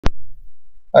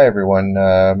Hi everyone,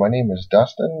 my name is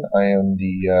Dustin. I am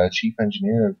the Chief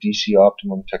Engineer of DC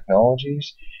Optimum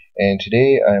Technologies, and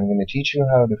today I'm going to teach you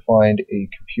how to find a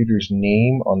computer's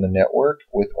name on the network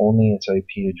with only its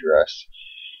IP address.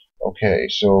 Okay,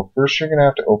 so first you're going to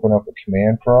have to open up a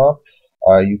command prompt.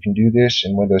 You can do this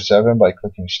in Windows 7 by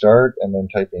clicking Start and then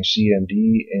typing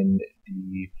CMD in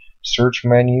the search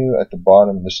menu at the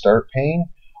bottom of the Start pane.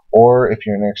 Or if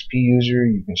you're an XP user,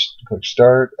 you can click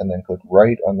Start and then click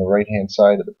Right on the right hand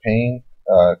side of the pane.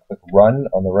 Click Run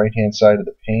on the right hand side of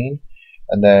the pane,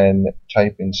 and then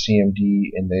type in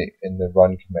CMD in the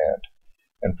Run command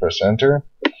and press Enter.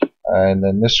 And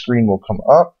then this screen will come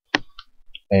up,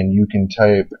 and you can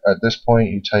type, at this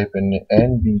point you type in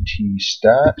NBT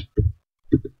stat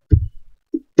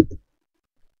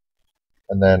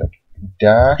and then a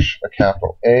dash, a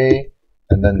capital A,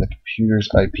 and then the computer's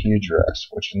IP address,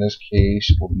 which in this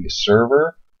case will be a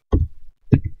server.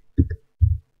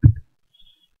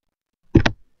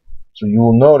 So you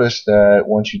will notice that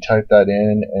once you type that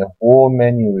in, a whole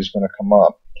menu is going to come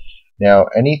up. Now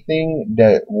anything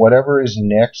that, whatever is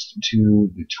next to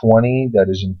the 20 that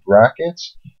is in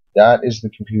brackets, that is the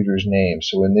computer's name.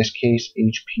 So in this case,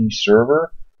 HP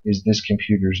server is this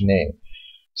computer's name.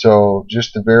 So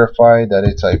just to verify that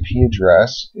its IP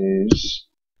address is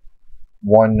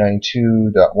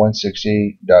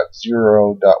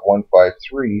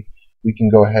 192.168.0.153, we can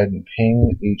go ahead and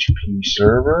ping HP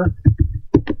server,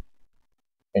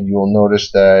 and you will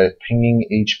notice that pinging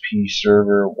HP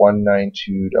server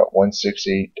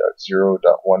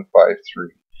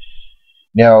 192.168.0.153.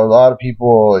 Now, a lot of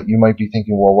people, you might be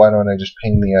thinking, well, why don't I just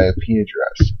ping the IP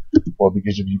address? Well,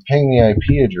 because if you ping the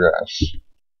IP address,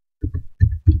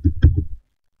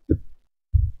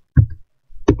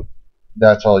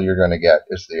 that's all you're going to get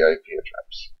is the IP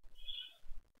address.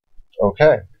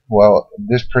 Okay, well,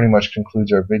 this pretty much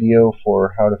concludes our video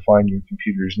for how to find your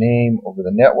computer's name over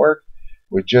the network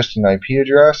with just an IP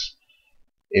address.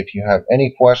 If you have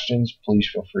any questions, please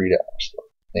feel free to ask them.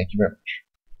 Thank you very much.